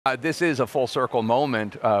This is a full circle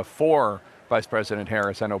moment for Vice President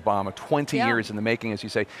Harris and Obama. 20 years in the making, as you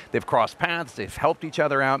say. They've crossed paths. They've helped each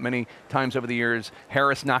other out many times over the years.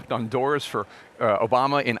 Harris knocked on doors for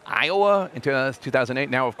Obama in Iowa in 2008.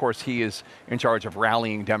 Now, of course, he is in charge of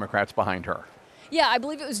rallying Democrats behind her. Yeah, I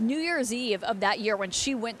believe it was New Year's Eve of that year when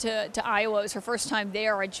she went to Iowa. It was her first time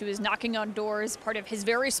there, and she was knocking on doors, part of his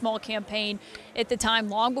very small campaign at the time,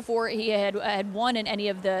 long before he had won in any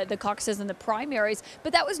of the caucuses and the primaries.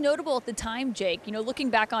 But that was notable at the time, Jake. You know, looking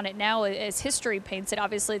back on it now as history paints it,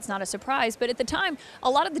 obviously it's not a surprise. But at the time, a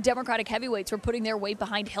lot of the Democratic heavyweights were putting their weight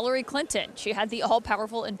behind Hillary Clinton. She had the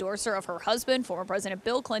all-powerful endorser of her husband, former President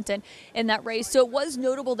Bill Clinton, in that race. So it was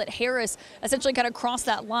notable that Harris essentially kind of crossed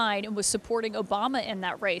that line and was supporting Obama in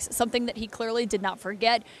that race, something that he clearly did not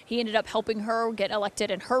forget. He ended up helping her get elected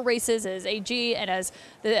in her races as AG and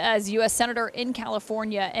as U.S. Senator in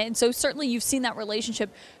California. And so certainly you've seen that relationship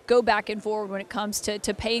go back and forward when it comes to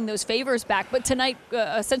paying those favors back. But tonight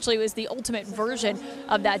essentially was the ultimate version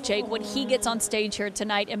of that, Jake, when he gets on stage here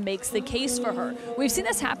tonight and makes the case for her. We've seen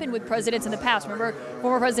this happen with presidents in the past. Remember,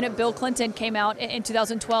 former President Bill Clinton came out in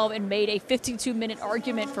 2012 and made a 52-minute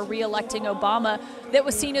argument for re-electing Obama that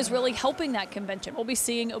was seen as really helping that convention. We'll be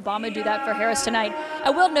seeing Obama do that for Harris tonight. I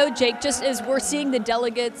will note, Jake, just as we're seeing the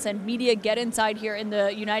delegates and media get inside here in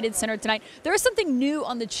the United Center tonight, there is something new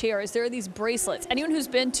on the chairs. There are these bracelets. Anyone who's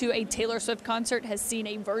been to a Taylor Swift concert has seen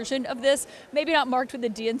a version of this, maybe not marked with the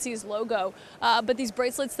DNC's logo, but these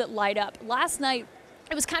bracelets that light up. Last night,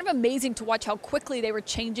 it was kind of amazing to watch how quickly they were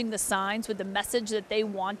changing the signs with the message that they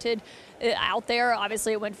wanted out there.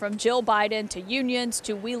 Obviously, it went from Jill Biden to unions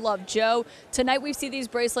to We Love Joe. Tonight, we see these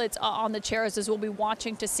bracelets on the chairs as we'll be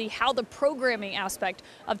watching to see how the programming aspect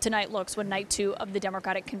of tonight looks when night 2 of the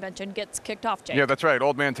Democratic Convention gets kicked off, Jake. Yeah, that's right.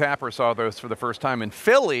 Old Man Tapper saw those for the first time in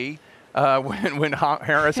Philly. When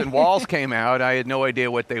Harris and Walz came out, I had no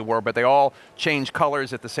idea what they were, but they all changed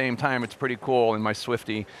colors at the same time. It's pretty cool, and my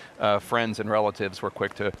Swiftie friends and relatives were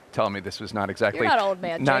quick to tell me this was not exactly— You're not old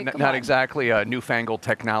man, Jake. Not exactly newfangled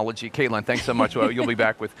technology. Caitlin, thanks so much. You'll be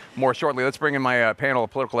back with more shortly. Let's bring in my panel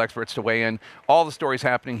of political experts to weigh in. All the stories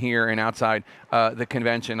happening here and outside the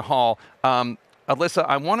convention hall. Alyssa,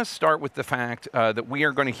 I want to start with the fact that we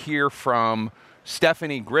are going to hear from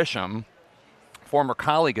Stephanie Grisham, former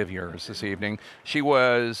colleague of yours this evening. She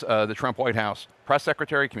was the Trump White House press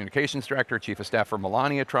secretary, communications director, chief of staff for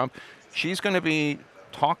Melania Trump. She's going to be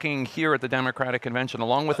talking here at the Democratic Convention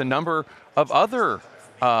along with a number of other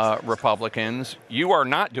Republicans. You are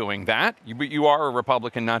not doing that. You are a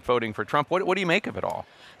Republican not voting for Trump. What do you make of it all?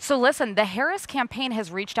 So listen, the Harris campaign has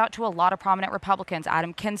reached out to a lot of prominent Republicans.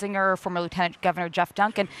 Adam Kinzinger, former Lieutenant Governor Jeff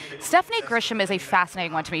Duncan. Stephanie Grisham is a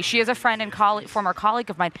fascinating one to me. She is a friend and former colleague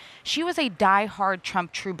of mine. She was a die-hard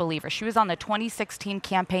Trump true believer. She was on the 2016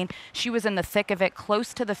 campaign. She was in the thick of it,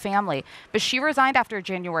 close to the family. But she resigned after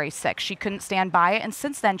January 6th. She couldn't stand by it. And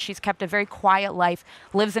since then, she's kept a very quiet life,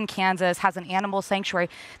 lives in Kansas, has an animal sanctuary.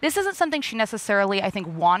 This isn't something she necessarily, I think,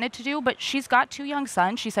 wanted to do, but she's got 2 young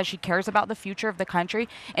sons. She says she cares about the future of the country.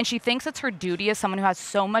 And she thinks it's her duty as someone who has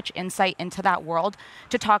so much insight into that world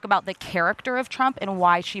to talk about the character of Trump and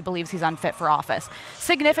why she believes he's unfit for office.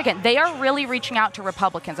 Significant. They are really reaching out to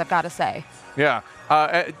Republicans, I've got to say. Yeah.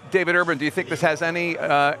 David Urban, do you think this has any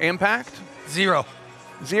impact? Zero.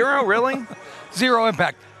 Zero, really? Zero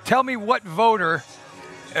impact. Tell me what voter.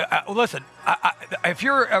 Listen, if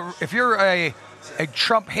you're a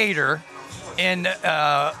Trump hater in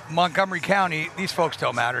Montgomery County, these folks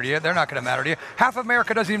don't matter to you. They're not going to matter to you. Half of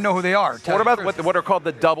America doesn't even know who they are. What about what are called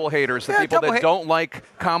the double haters, the people that don't like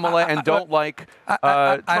Kamala and don't like Trump?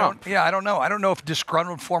 I don't know. I don't know if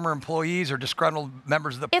disgruntled former employees or disgruntled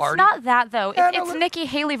members of the party. It's not that, though. It's Nikki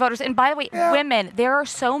Haley voters. And by the way, women. There are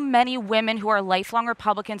so many women who are lifelong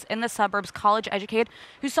Republicans in the suburbs, college educated,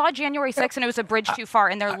 who saw January 6th and it was a bridge too far,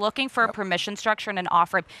 and they're looking for a permission structure and an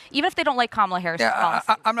off-ramp, even if they don't like Kamala Harris'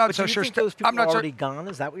 policy. I'm not so sure. I'm not already gone.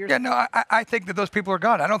 Is that what you're saying? Yeah, no, I think that those people are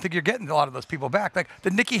gone. I don't think you're getting a lot of those people back. Like the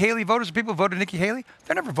Nikki Haley voters, the people who voted Nikki Haley,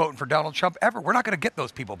 they're never voting for Donald Trump ever. We're not going to get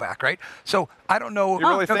those people back, right? So I don't know. You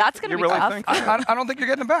really think, that's going to be tough. I don't think you're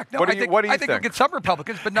getting them back. No, what do you I think you'll get some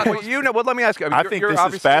Republicans, but not. Well, let me ask you. I think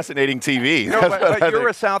this is fascinating TV. No, but you're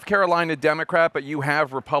a South Carolina Democrat, but you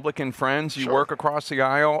have Republican friends. You work across the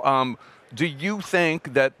aisle. Do you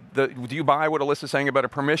think that do you buy what Alyssa's saying about a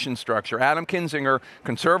permission structure? Adam Kinzinger,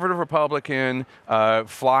 conservative Republican,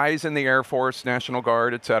 flies in the Air Force, National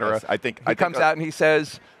Guard, et cetera. Yes, he comes out and he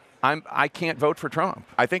says, I can't vote for Trump.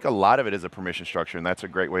 I think a lot of it is a permission structure, and that's a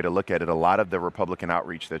great way to look at it. A lot of the Republican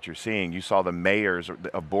outreach that you're seeing, you saw the mayors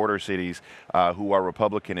of border cities who are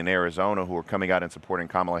Republican in Arizona who are coming out and supporting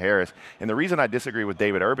Kamala Harris. And the reason I disagree with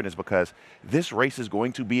David Urban is because this race is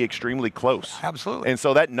going to be extremely close. Absolutely. And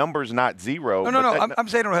so that number's not zero. No. I'm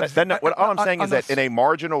saying all I'm saying is that in a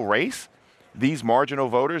marginal race, these marginal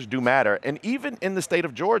voters do matter. And even in the state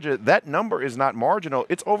of Georgia, that number is not marginal.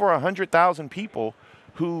 It's over 100,000 people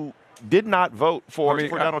who did not vote for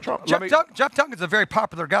Donald Trump. Jeff Duncan's a very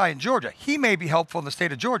popular guy in Georgia. He may be helpful in the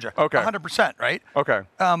state of Georgia. Okay. 100%, right? Okay.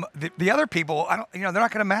 The other people, they're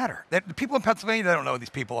not going to matter. The people in Pennsylvania, they don't know who these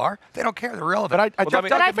people are. They don't care. They're irrelevant. But Jeff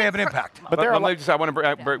Duncan may have an impact. But I want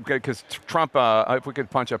to because Trump, if we could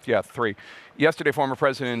punch up, 3. Yesterday, former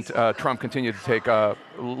President Trump continued to take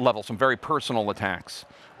level some very personal attacks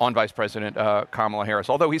on Vice President Kamala Harris,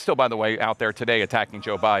 although he's still, by the way, out there today attacking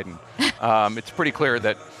Joe Biden. It's pretty clear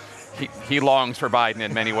that he longs for Biden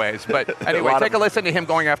in many ways. But anyway, take a listen to him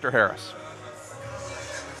going after Harris.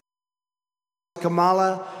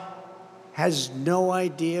 Kamala has no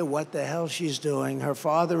idea what the hell she's doing. Her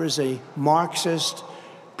father is a Marxist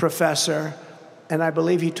professor, and I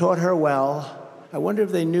believe he taught her well. I wonder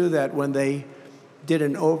if they knew that when they did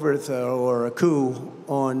an overthrow or a coup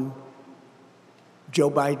on Joe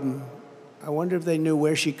Biden. I wonder if they knew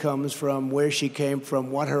where she comes from, where she came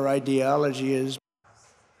from, what her ideology is.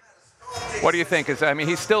 What do you think?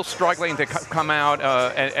 He's still struggling to come out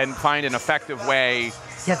and find an effective way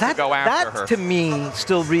to go after her. That, to me,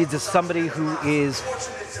 still reads as somebody who is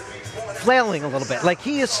flailing a little bit. Like,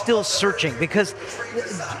 he is still searching, because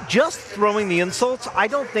just throwing the insults, I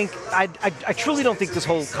truly don't think this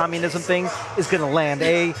whole communism thing is going to land.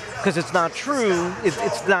 A, because it's not true.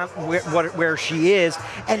 It's not where she is.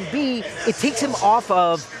 And B, it takes him off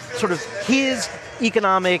of sort of his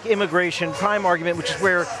economic, immigration, crime argument, which is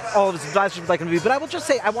where all of his advisors would like him to be. But I will just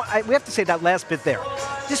say, we have to say that last bit there.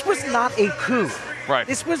 This was not a coup. Right.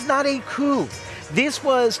 This was not a coup. This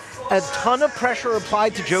was a ton of pressure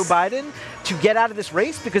applied to Joe Biden to get out of this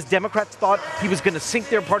race, because Democrats thought he was going to sink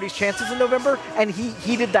their party's chances in November, and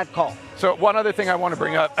he did that call. So one other thing I want to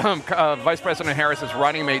bring up, Vice President Harris's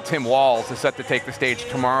running mate Tim Walz is set to take the stage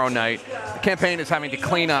tomorrow night. The campaign is having to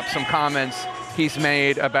clean up some comments he's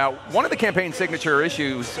made about one of the campaign signature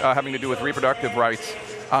issues having to do with reproductive rights.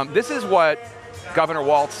 This is what Governor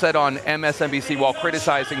Walz said on MSNBC while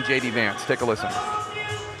criticizing J.D. Vance. Take a listen.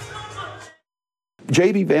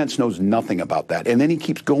 J.D. Vance knows nothing about that, and then he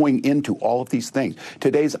keeps going into all of these things.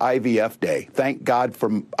 Today's IVF day. Thank God for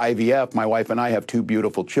IVF. My wife and I have 2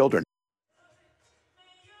 beautiful children.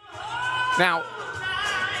 Now,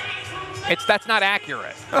 that's not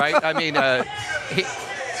accurate, right?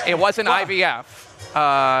 It wasn't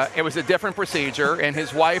IVF. It was a different procedure, and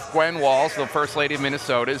his wife, Gwen Walz, the First Lady of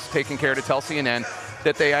Minnesota, is taking care to tell CNN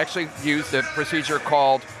that they actually used a procedure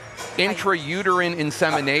called intrauterine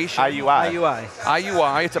insemination.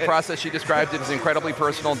 IUI. It's a process she described as incredibly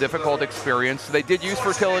personal, difficult experience. They did use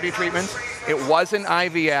fertility treatments. It wasn't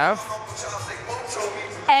IVF.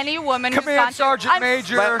 Any woman who's Command Sergeant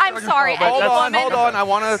Major. I'm sorry. Hold on. I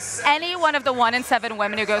want to. Any one of the 1 in 7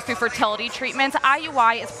 women who goes through fertility treatments,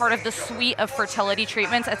 IUI is part of the suite of fertility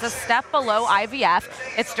treatments. It's a step below IVF.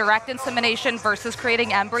 It's direct insemination versus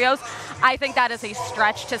creating embryos. I think that is a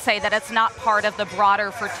stretch to say that it's not part of the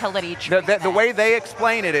broader fertility treatment. The way they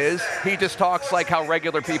explain it is he just talks like how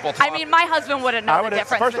regular people talk. My husband wouldn't know the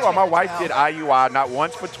difference. First of all, my wife did IUI not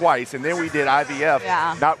once but twice, and then we did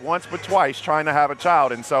IVF not once but twice, trying to have a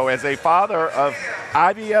child. And so as a father of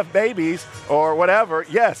IVF babies or whatever,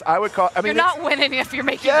 yes, I would call. You're not winning if you're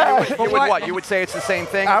making You would say it's the same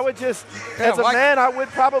thing? I would just, as a man, I would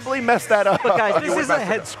probably mess that up. Look, guys, this is a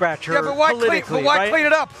head scratcher. Yeah, but why clean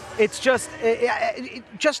it up? It's just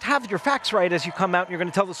have your facts right as you come out and you're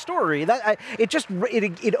going to tell the story.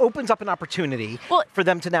 It opens up an opportunity for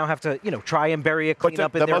them to now have to try and bury a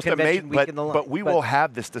cleanup in their convention week in the line. But we will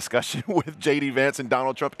have this discussion with J.D. Vance and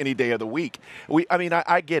Donald Trump any day of the week.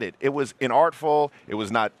 I get it. It was inartful. It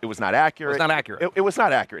was not accurate. It was not accurate. It was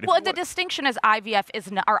not accurate. Well, the distinction is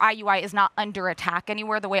IUI is not under attack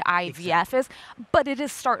anywhere the way IVF is, but it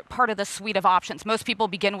is part of the suite of options. Most people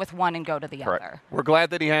begin with one and go to the other. We're glad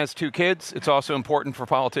that he has 2 kids. It's also important for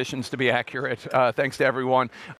politicians to be accurate. Thanks to everyone.